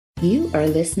You are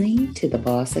listening to the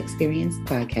Boss Experience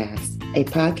Podcast, a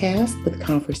podcast with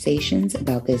conversations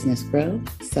about business growth,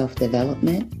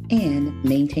 self-development, and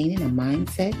maintaining a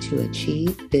mindset to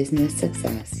achieve business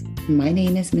success. My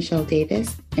name is Michele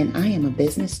Davis, and I am a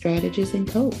business strategist and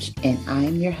coach, and I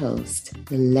am your host.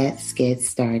 Let's get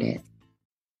started.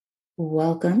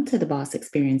 Welcome to the Boss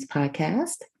Experience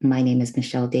Podcast. My name is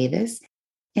Michele Davis,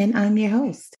 and I'm your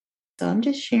host. So I'm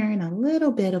just sharing a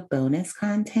little bit of bonus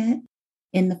content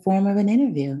in the form of an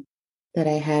interview that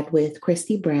I had with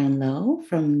Krisy Brownlow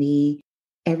from the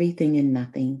Everything and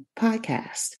Nothing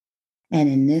podcast. And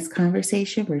in this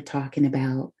conversation, we're talking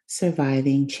about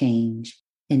surviving change.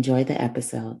 Enjoy the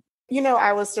episode. You know,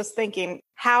 I was just thinking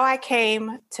how I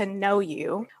came to know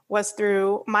you was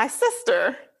through my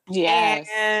sister. Yes.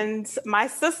 And my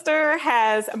sister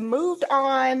has moved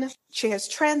on. She has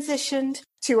transitioned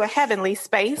to a heavenly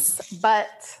space, but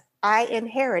I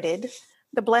inherited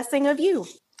the blessing of you.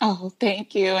 Oh,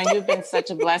 thank you. And you've been such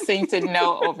a blessing to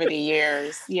know over the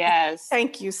years. Yes.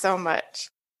 Thank you so much.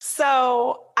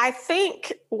 So I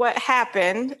think what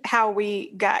happened, how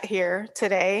we got here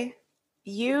today,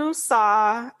 you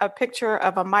saw a picture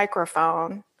of a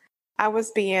microphone. I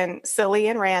was being silly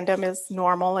and random as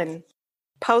normal and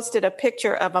posted a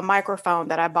picture of a microphone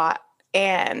that I bought.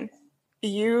 And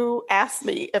you asked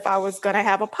me if I was going to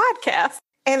have a podcast.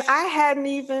 And I hadn't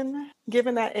even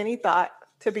given that any thought,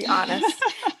 to be honest.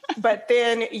 But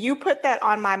then you put that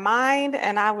on my mind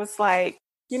and I was like,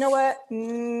 you know what?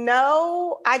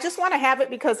 No, I just want to have it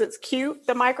because it's cute,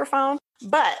 the microphone.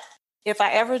 But if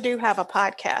I ever do have a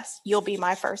podcast, you'll be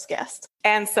my first guest.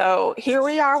 And so here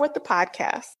we are with the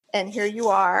podcast. And here you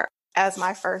are as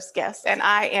my first guest. And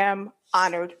I am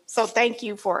honored. So thank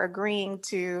you for agreeing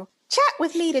to chat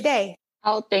with me today.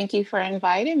 Oh, thank you for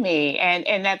inviting me.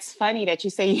 And that's funny that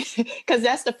you say, because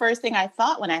that's the first thing I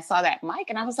thought when I saw that mic.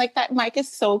 And I was like, that mic is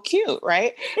so cute,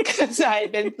 right? Because I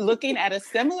had been looking at a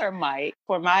similar mic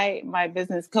for my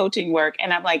business coaching work.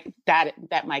 And I'm like, that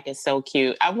mic is so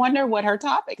cute. I wonder what her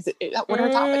topic is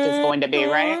going to be,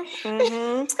 right?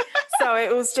 Mm-hmm. So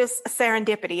it was just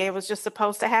serendipity. It was just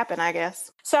supposed to happen, I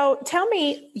guess. So tell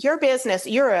me your business.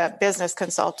 You're a business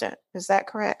consultant. Is that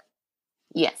correct?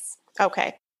 Yes.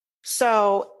 Okay.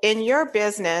 So in your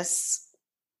business,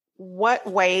 what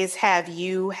ways have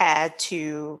you had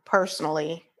to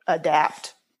personally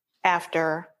adapt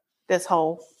after this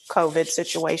whole COVID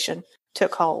situation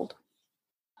took hold?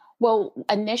 Well,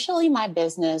 initially my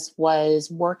business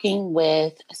was working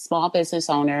with small business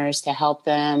owners to help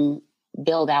them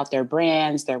build out their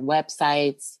brands, their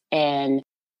websites, and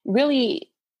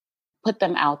really put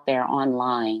them out there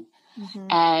online. Mm-hmm.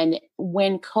 And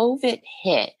when COVID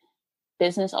hit,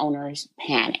 business owners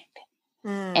panicked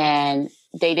and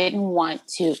they didn't want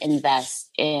to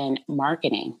invest in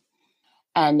marketing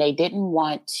and they didn't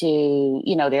want to,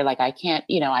 they're like, I can't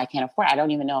afford it. I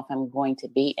don't even know if I'm going to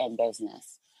be in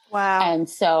business. Wow. And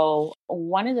so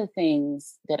one of the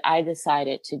things that I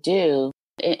decided to do,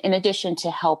 in addition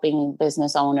to helping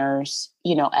business owners,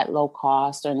 at low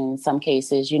cost and in some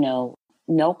cases,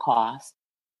 no cost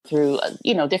through,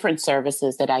 different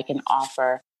services that I can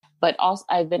offer. But also,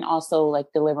 I've been also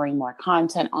delivering more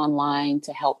content online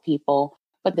to help people.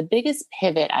 But the biggest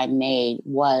pivot I made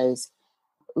was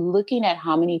looking at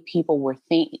how many people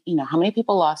how many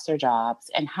people lost their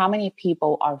jobs and how many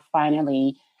people are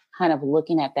finally kind of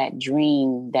looking at that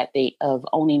dream of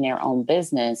owning their own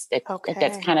business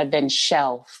that's kind of been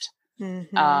shelved.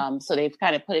 Mm-hmm. So they've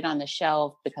kind of put it on the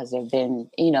shelf because they've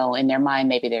been, in their mind,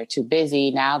 maybe they're too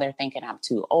busy. Now they're thinking I'm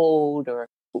too old or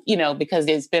because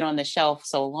it's been on the shelf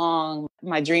so long,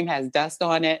 my dream has dust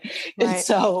on it. Right. And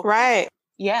so, right.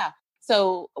 Yeah.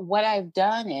 So what I've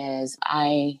done is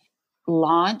I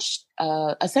launched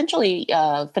essentially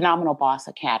Phenomenal Boss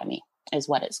Academy is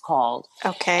what it's called.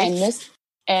 Okay.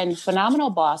 And Phenomenal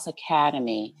Boss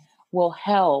Academy will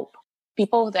help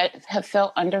people that have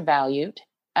felt undervalued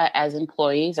as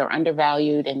employees or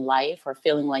undervalued in life or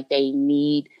feeling like they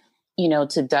need,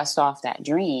 to dust off that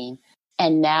dream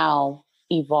and now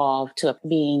evolve to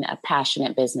being a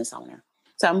passionate business owner.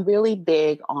 So I'm really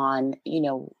big on,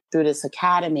 through this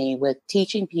academy with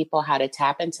teaching people how to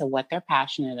tap into what they're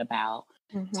passionate about,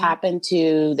 tap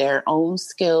into their own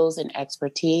skills and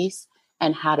expertise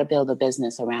and how to build a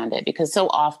business around it. Because so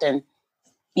often,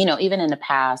 even in the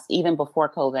past, even before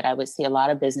COVID, I would see a lot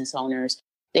of business owners,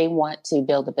 they want to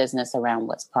build a business around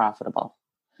what's profitable,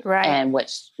 right, and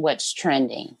what's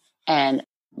trending. And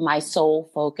my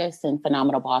sole focus in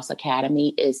Phenomenal Boss Academy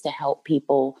is to help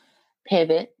people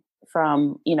pivot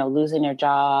from, losing their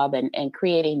job and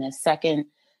creating a second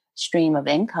stream of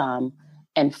income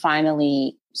and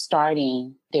finally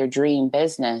starting their dream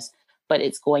business, but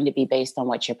it's going to be based on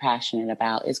what you're passionate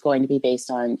about. It's going to be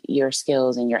based on your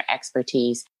skills and your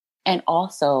expertise. And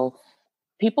also,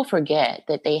 people forget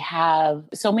that they have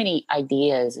so many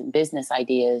ideas and business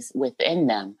ideas within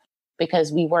them.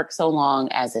 Because we work so long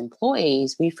as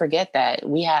employees, we forget that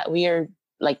we are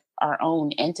like our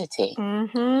own entity.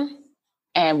 Mm-hmm.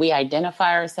 And we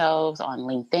identify ourselves on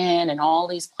LinkedIn and all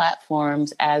these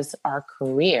platforms as our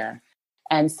career.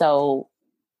 And so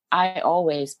I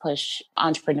always push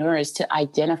entrepreneurs to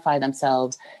identify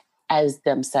themselves as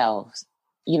themselves.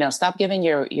 Stop giving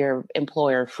your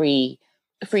employer free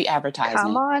advertising.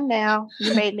 Come on now.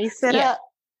 You made me sit up.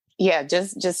 Yeah,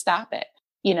 just stop it.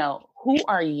 Who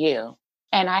are you?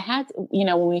 And I had,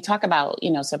 when we talk about,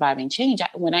 surviving change,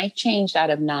 when I changed out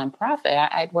of nonprofit,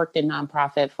 I'd worked in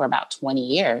nonprofit for about 20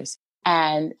 years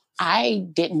and I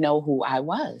didn't know who I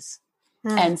was.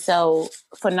 And so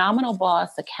Phenomenal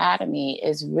Boss Academy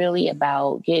is really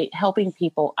about helping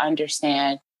people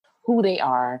understand who they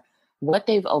are, what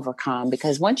they've overcome.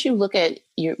 Because once you look at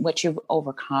what you've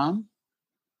overcome,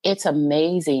 it's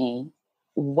amazing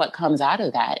what comes out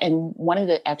of that. And one of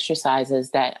the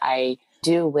exercises that I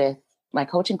do with my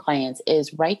coaching clients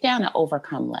is write down an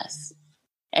overcome list.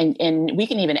 And we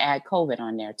can even add COVID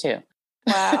on there too.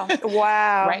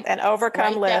 Wow. Right? An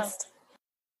overcome list.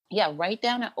 Write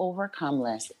down an overcome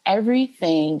list.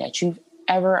 Everything that you've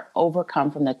ever overcome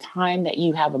from the time that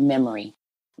you have a memory,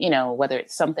 whether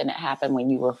it's something that happened when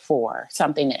you were 4,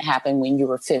 something that happened when you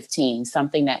were 15,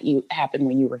 something that happened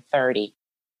when you were 30,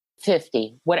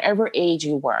 50, whatever age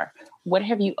you were, what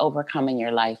have you overcome in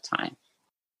your lifetime?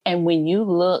 And when you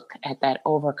look at that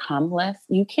overcome list,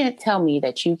 you can't tell me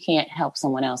that you can't help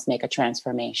someone else make a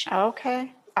transformation.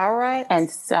 Okay. All right. And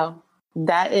so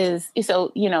that is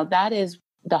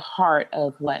the heart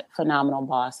of what Phenomenal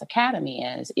Boss Academy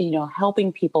is,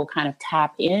 helping people kind of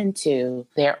tap into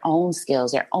their own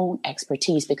skills, their own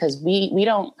expertise, because we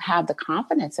don't have the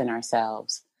confidence in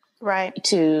ourselves, right,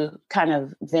 to kind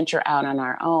of venture out on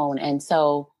our own. And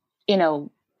so,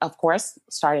 of course,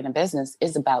 starting a business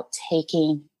is about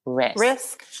taking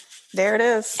risk. There it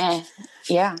is. And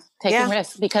taking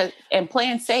risks and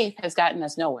playing safe has gotten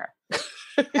us nowhere.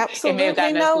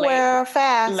 Absolutely nowhere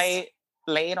fast.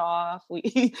 Laid off,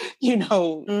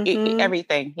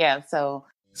 everything. Yeah. So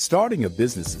starting a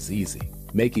business is easy.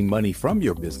 Making money from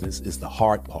your business is the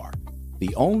hard part.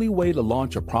 The only way to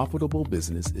launch a profitable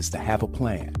business is to have a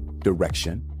plan,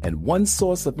 direction, and one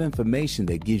source of information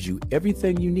that gives you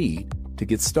everything you need to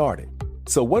get started.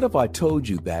 So what if I told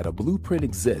you that a blueprint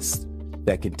exists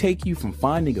that can take you from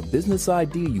finding a business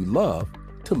idea you love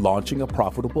to launching a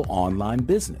profitable online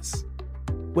business?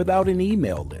 Without an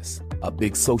email list, a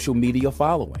big social media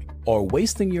following, or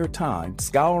wasting your time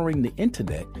scouring the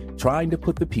internet trying to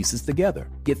put the pieces together.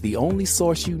 Get the only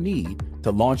source you need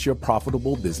to launch your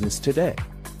profitable business today.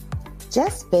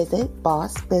 Just visit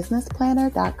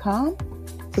bossbusinessplanner.com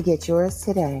to get yours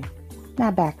today.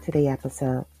 Now back to the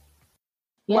episode.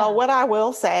 Yeah. Well, what I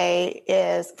will say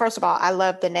is, first of all, I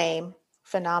love the name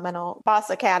Phenomenal Boss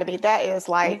Academy. That is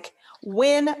like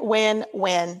win, win,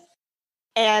 win.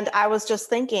 And I was just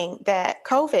thinking that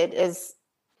COVID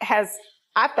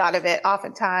I've thought of it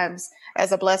oftentimes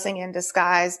as a blessing in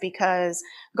disguise, because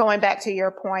going back to your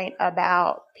point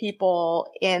about people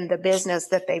in the business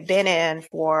that they've been in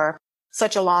for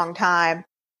such a long time,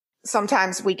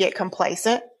 sometimes we get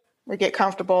complacent, we get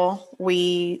comfortable,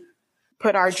 we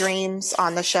put our dreams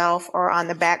on the shelf or on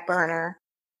the back burner.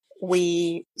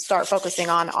 We start focusing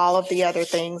on all of the other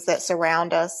things that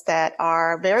surround us that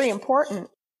are very important,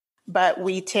 but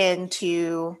we tend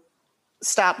to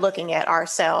stop looking at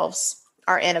ourselves,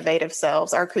 our innovative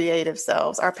selves, our creative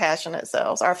selves, our passionate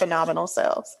selves, our phenomenal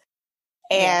selves.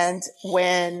 And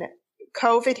when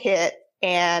COVID hit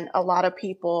and a lot of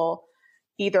people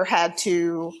either had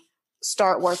to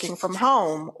start working from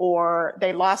home or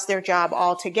they lost their job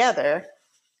altogether,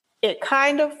 it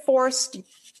kind of forced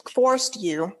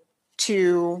you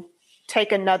to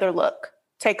take another look,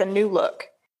 take a new look,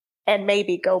 and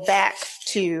maybe go back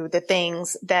to the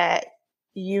things that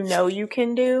you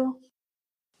can do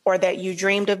or that you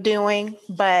dreamed of doing,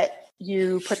 but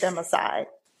you put them aside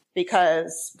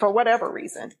because for whatever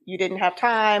reason, you didn't have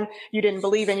time, you didn't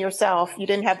believe in yourself, you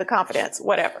didn't have the confidence,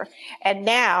 whatever. And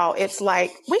now it's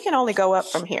like, we can only go up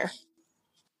from here.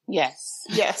 Yes.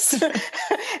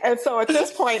 And so at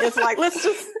this point, it's like,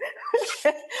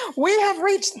 we have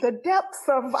reached the depths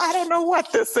of, I don't know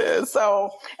what this is.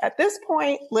 So at this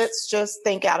point, let's just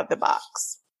think out of the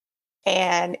box.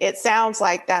 And it sounds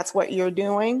like that's what you're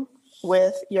doing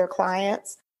with your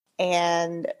clients.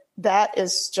 And that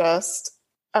is just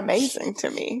amazing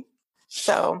to me.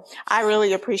 So I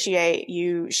really appreciate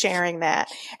you sharing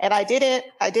that. And I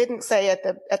didn't say at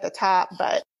the top,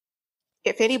 but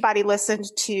if anybody listened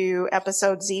to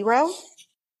episode 0,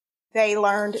 they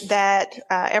learned that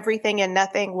everything and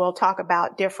nothing will talk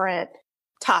about different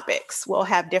topics. We'll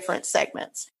have different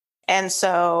segments. And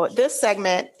so this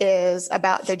segment is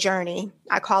about the journey.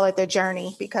 I call it the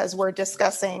journey because we're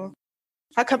discussing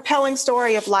a compelling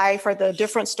story of life or the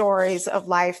different stories of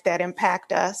life that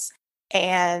impact us.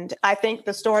 And I think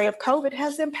the story of COVID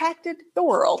has impacted the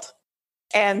world.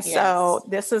 And so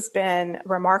this has been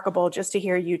remarkable just to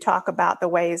hear you talk about the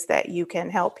ways that you can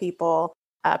help people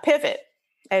pivot,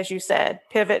 as you said,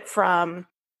 pivot from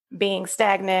being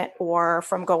stagnant or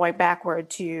from going backward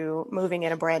to moving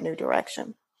in a brand new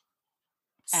direction.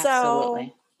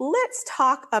 Absolutely. So let's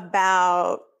talk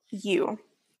about you.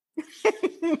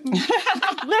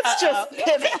 Let's just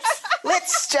pivot.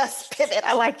 Let's just pivot.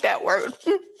 I like that word.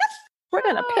 We're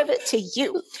going to pivot to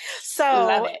you. So,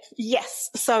 love it. Yes.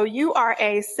 So you are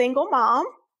a single mom.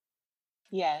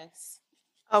 Yes.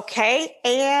 Okay.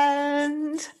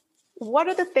 And what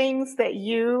are the things that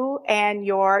you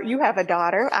have a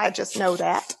daughter. I just know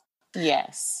that.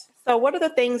 Yes. So what are the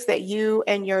things that you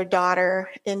and your daughter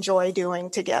enjoy doing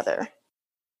together?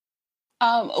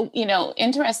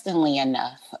 Interestingly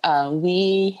enough,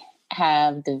 we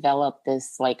have developed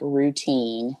this like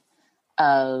routine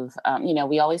of,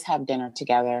 we always have dinner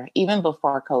together. Even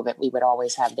before COVID, we would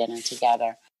always have dinner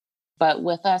together. But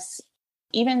with us,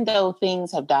 even though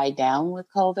things have died down with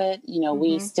COVID,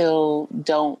 we still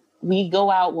we go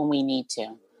out when we need to.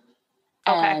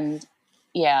 Okay.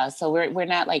 And so we're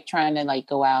not like trying to like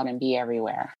go out and be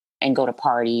everywhere and go to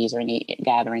parties or any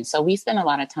gatherings. So we spend a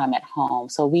lot of time at home.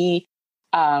 So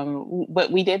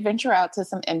but we did venture out to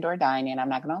some indoor dining. I'm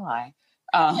not going to lie.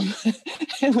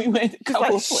 We went a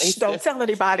couple of places. Don't tell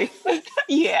anybody.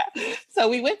 Yeah. So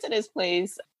we went to this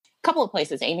place, a couple of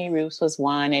places. Amy Roof's was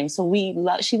one. And so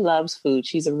she loves food.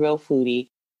 She's a real foodie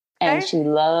and she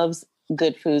loves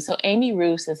good food. So Amy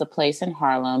Roof's is a place in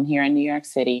Harlem here in New York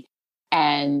City.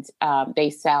 And they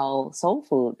sell soul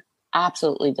food,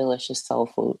 absolutely delicious soul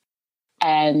food.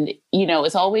 And,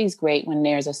 it's always great when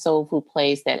there's a soul food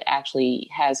place that actually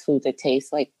has food that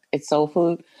tastes like it's soul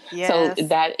food. Yes. So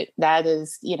that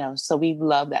is, so we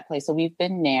love that place. So we've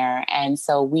been there. And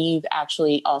so we've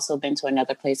actually also been to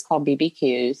another place called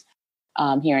BBQ's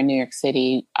here in New York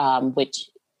City, which,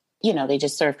 they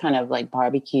just serve kind of like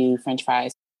barbecue, French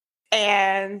fries.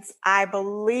 And I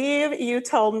believe you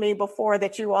told me before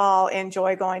that you all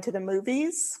enjoy going to the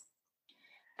movies.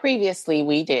 Previously,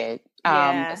 we did.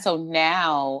 So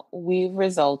now we've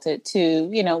resulted to,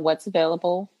 what's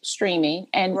available streaming.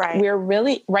 And we're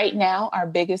really, right now, our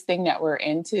biggest thing that we're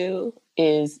into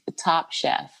is Top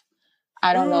Chef.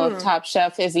 I don't know if Top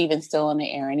Chef is even still on the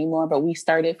air anymore, but we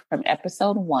started from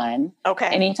episode 1. Okay.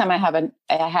 Anytime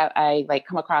I like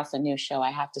come across a new show,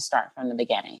 I have to start from the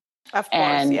beginning. Of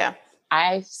course, yeah.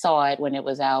 I saw it when it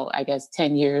was out, I guess,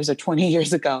 10 years or 20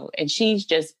 years ago. And she's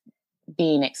just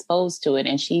being exposed to it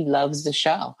and she loves the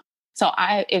show. So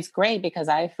it's great because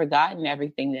I've forgotten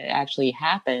everything that actually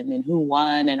happened and who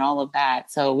won and all of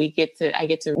that. So I get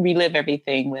to relive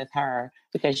everything with her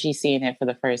because she's seeing it for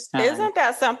the first time. Isn't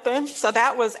that something? So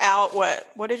that was out,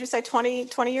 what did you say, 20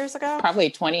 years ago? Probably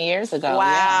 20 years ago.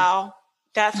 Wow. Yeah.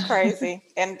 That's crazy.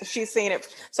 And she's seen it.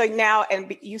 So now,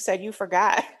 and you said you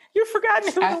forgot. You've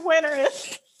forgotten who the winner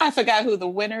is. I forgot who the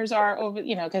winners are over,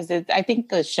 because I think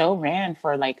the show ran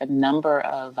for like a number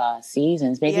of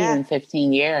seasons, maybe even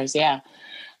 15 years. Yeah.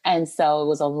 And so it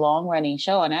was a long running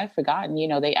show and I've forgotten,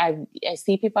 I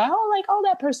see people,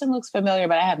 that person looks familiar,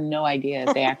 but I have no idea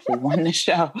if they actually won the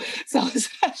show. So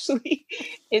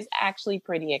it's actually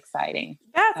pretty exciing.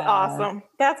 That's awesome.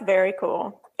 That's very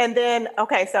cool. And then,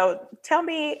 okay, so tell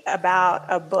me about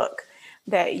a book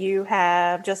that you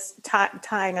have, just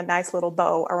tying a nice little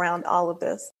bow around all of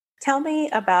this. Tell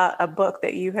me about a book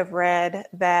that you have read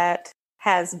that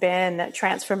has been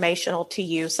transformational to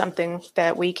you, something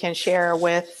that we can share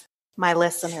with my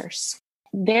listeners.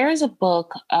 There's a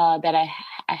book that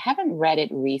I haven't read it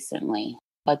recently,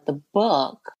 but the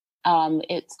book,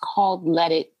 it's called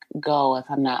Let It Go, if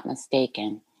I'm not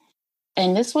mistaken.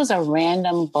 And this was a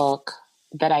random book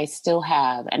that I still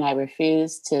have, and I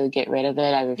refuse to get rid of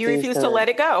it. You refuse to let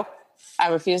it go. I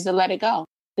refuse to let it go.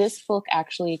 This book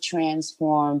actually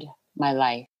transformed my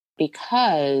life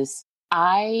because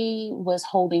I was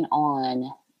holding on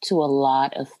to a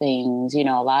lot of things, a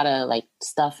lot of like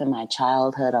stuff in my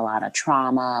childhood, a lot of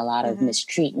trauma, a lot of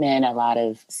mistreatment, a lot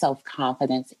of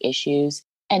self-confidence issues.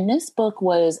 And this book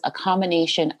was a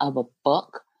combination of a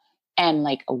book and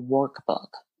like a workbook.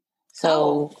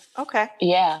 So, okay.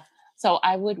 Yeah. So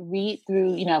I would read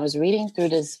through, I was reading through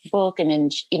this book, and then,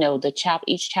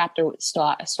 each chapter would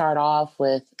start off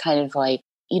with kind of like,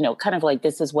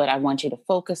 this is what I want you to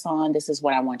focus on. This is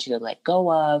what I want you to let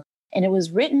go of. And it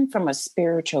was written from a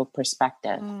spiritual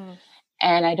perspective.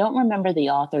 And I don't remember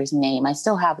the author's name. I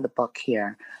still have the book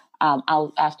here.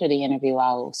 After the interview,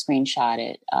 I'll screenshot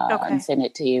it and send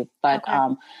it to you. But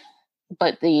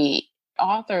the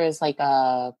author is like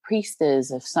a priestess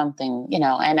of something,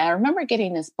 and I remember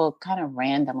getting this book kind of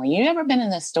randomly. You ever been in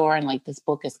the store and like this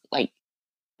book is like,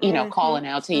 calling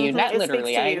out to you? Not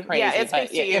literally, I ain't crazy. Yeah, it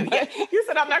speaks to you. Yeah. You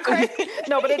said I'm not crazy.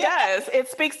 No, but it does. It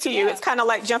speaks to you. It's kind of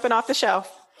like jumping off the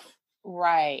shelf.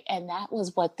 Right. And that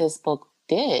was what this book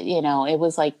did. It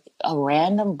was like a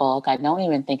random book. I don't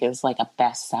even think it was like a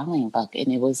best-selling book. And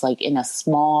it was like in a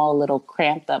small little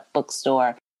cramped up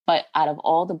bookstore. But out of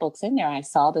all the books in there, I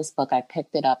saw this book, I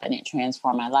picked it up, and it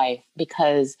transformed my life,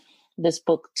 because this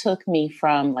book took me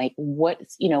from like, what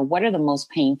are the most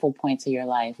painful points of your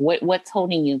life? What's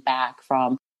holding you back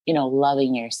from,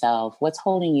 loving yourself? What's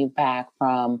holding you back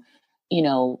from,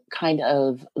 kind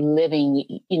of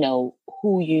living,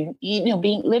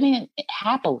 living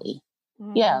happily.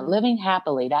 Yeah. Living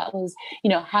happily. That was,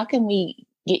 how can we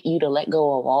get you to let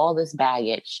go of all this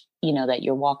baggage, that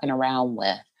you're walking around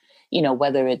with,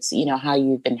 whether it's, how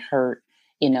you've been hurt,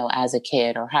 as a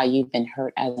kid, or how you've been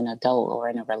hurt as an adult or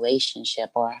in a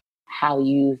relationship, or how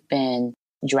you've been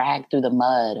dragged through the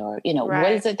mud, or,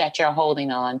 what is it that you're holding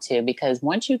on to? Because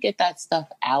once you get that stuff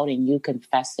out and you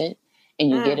confess it and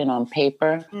you get it on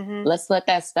paper, let's let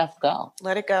that stuff go.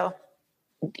 Let it go.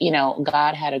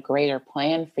 God had a greater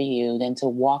plan for you than to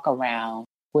walk around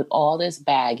with all this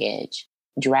baggage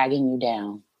dragging you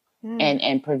down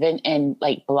and prevent and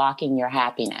like blocking your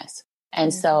happiness.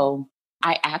 And so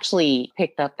I actually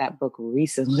picked up that book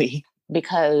recently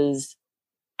because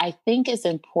I think it's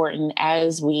important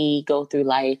as we go through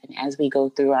life and as we go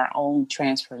through our own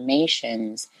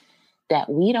transformations that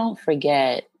we don't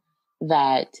forget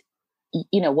that,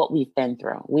 what we've been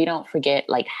through. We don't forget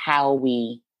like how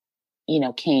we,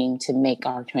 came to make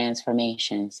our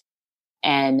transformations,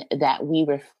 and that we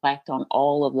reflect on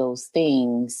all of those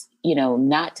things,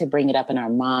 not to bring it up in our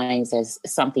minds as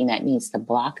something that needs to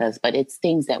block us, but it's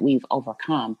things that we've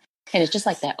overcome. And it's just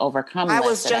like that overcome list. I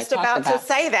was just about to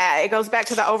say that. It goes back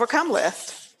to the overcome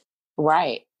list.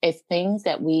 Right. It's things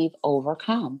that we've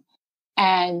overcome.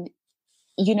 And,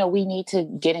 we need to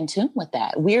get in tune with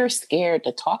that. We're scared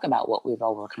to talk about what we've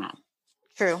overcome.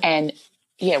 True. And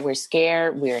yeah, we're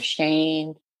scared, we're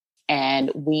ashamed, and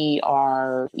we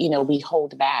are, we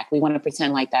hold back. We want to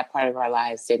pretend like that part of our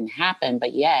lives didn't happen,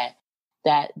 but yet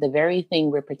that the very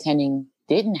thing we're pretending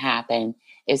didn't happen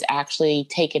is actually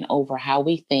taking over how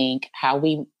we think, how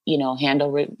we,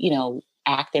 handle,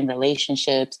 act in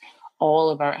relationships, all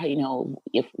of our,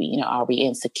 if, are we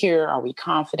insecure? Are we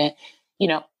confident?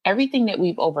 Everything that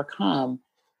we've overcome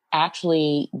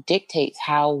actually dictates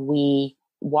how we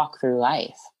walk through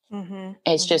life.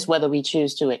 It's just whether we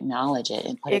choose to acknowledge it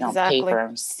and put it on paper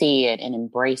and see it and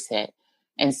embrace it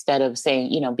instead of saying,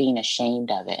 being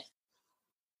ashamed of it.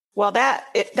 Well,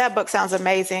 that book sounds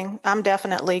amazing. I'm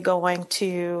definitely going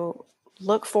to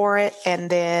look for it and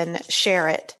then share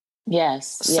it.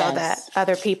 Yes. So that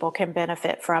other people can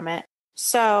benefit from it.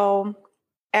 So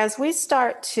as we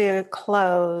start to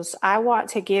close, I want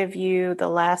to give you the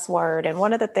last word. And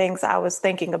one of the things I was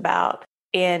thinking about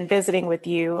in visiting with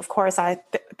you, of course, I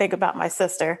think about my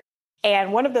sister.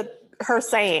 And one of her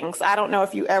sayings, I don't know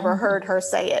if you ever heard her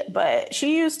say it, but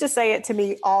she used to say it to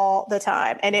me all the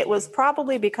time. And it was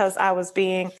probably because I was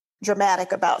being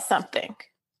dramatic about something.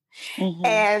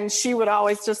 And she would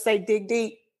always just say, dig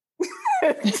deep.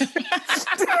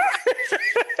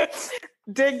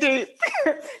 Dig deep.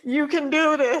 You can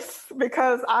do this.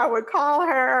 Because I would call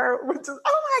her, which is,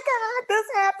 oh my God, this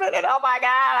happened. And oh my God,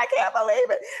 I can't believe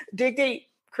it. Dig deep,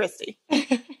 Krisy.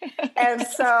 And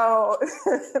so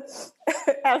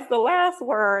as the last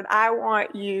word, I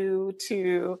want you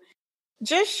to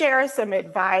just share some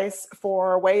advice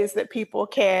for ways that people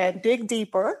can dig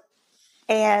deeper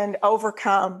and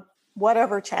overcome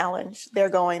whatever challenge they're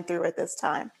going through at this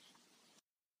time.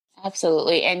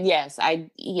 Absolutely. And yes,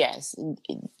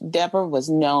 Deborah was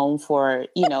known for,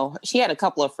 she had a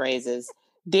couple of phrases,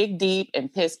 dig deep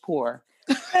and piss poor.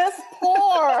 Piss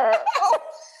poor.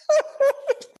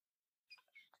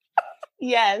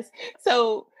 Yes.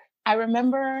 So I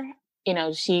remember,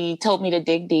 she told me to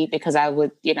dig deep because I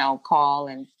would, call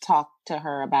and talk to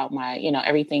her about my,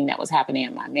 everything that was happening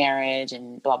in my marriage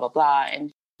and blah, blah, blah.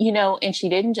 And, and she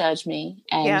didn't judge me,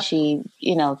 and she,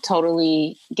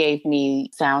 totally gave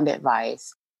me sound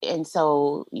advice. And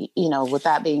so, with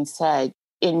that being said,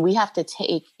 And we have to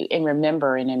take and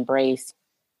remember and embrace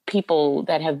people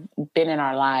that have been in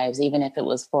our lives, even if it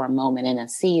was for a moment in a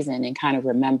season, and kind of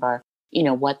remember,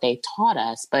 what they taught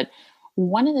us. But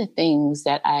one of the things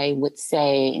that I would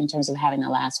say in terms of having the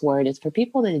last word is for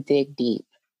people to dig deep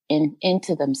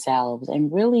into themselves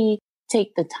and really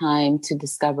take the time to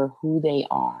discover who they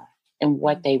are and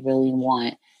what they really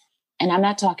want. And I'm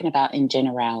not talking about in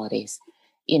generalities.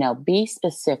 Be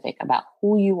specific about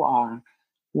who you are,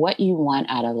 what you want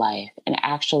out of life, and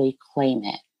actually claim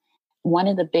it. One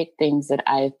of the big things that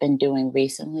I've been doing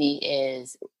recently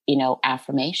is,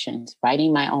 affirmations,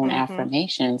 writing my own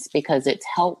affirmations, because it's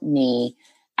helped me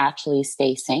actually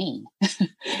stay sane.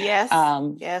 Yes.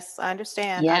 Yes, I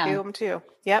understand. Yeah. I do them too.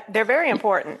 Yep. They're very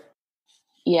important.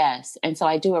 Yes. And so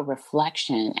I do a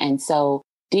reflection. And so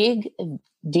dig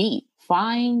deep,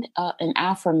 find an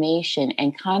affirmation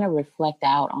and kind of reflect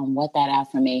out on what that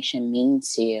affirmation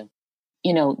means to you.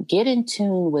 Get in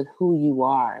tune with who you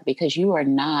are, because you are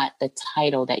not the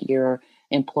title that your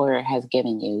employer has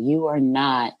given you. You are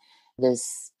not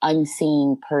this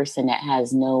unseen person that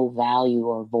has no value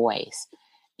or voice.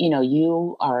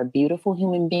 You are a beautiful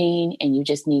human being, and you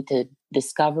just need to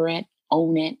discover it,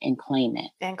 own it, and claim it.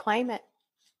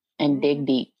 And dig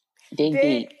deep.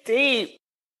 Dig deep.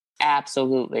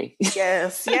 Absolutely.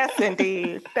 Yes,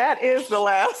 indeed. That is the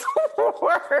last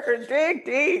word. Dig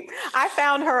deep. I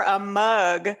found her a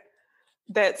mug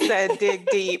that said dig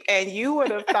deep, and you would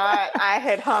have thought I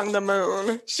had hung the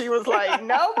moon. She was like,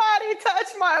 nobody touch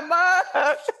my mug.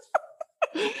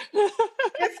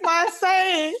 It's my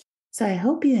saying. So I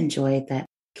hope you enjoyed that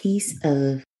piece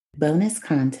of bonus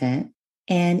content.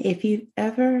 And if you've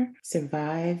ever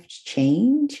survived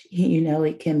change,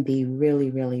 it can be really,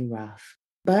 really rough.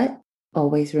 But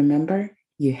always remember,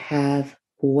 you have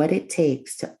what it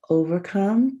takes to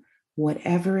overcome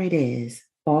whatever it is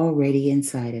already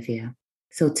inside of you.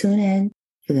 So tune in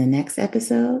for the next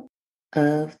episode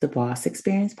of the Boss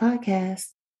Experience Podcast.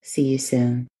 See you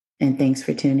soon. And thanks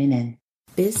for tuning in.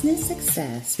 Business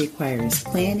success requires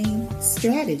planning,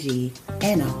 strategy,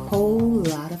 and a whole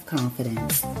lot of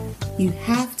confidence. You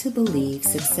have to believe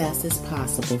success is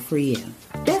possible for you.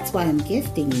 That's why I'm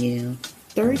gifting you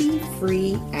 30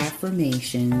 free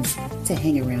affirmations to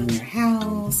hang around your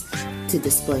house, to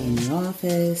display in the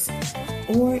office,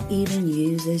 or even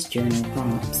use as journal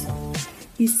prompts.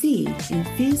 You see,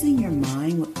 infusing your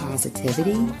mind with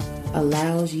positivity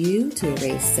allows you to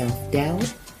erase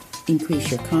self-doubt, increase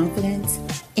your confidence,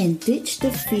 and ditch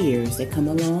the fears that come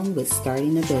along with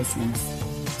starting a business.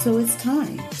 So it's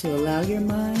time to allow your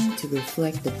mind to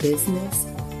reflect the business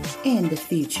and the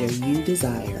future you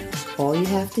desire. All you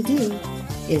have to do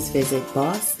is visit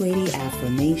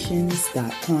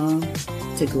BossLadyAffirmations.com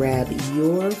to grab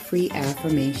your free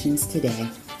affirmations today.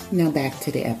 Now back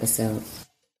to the episode.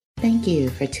 Thank you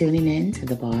for tuning in to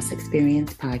the Boss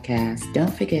Experience Podcast.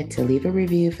 Don't forget to leave a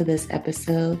review for this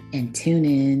episode and tune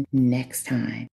in next time.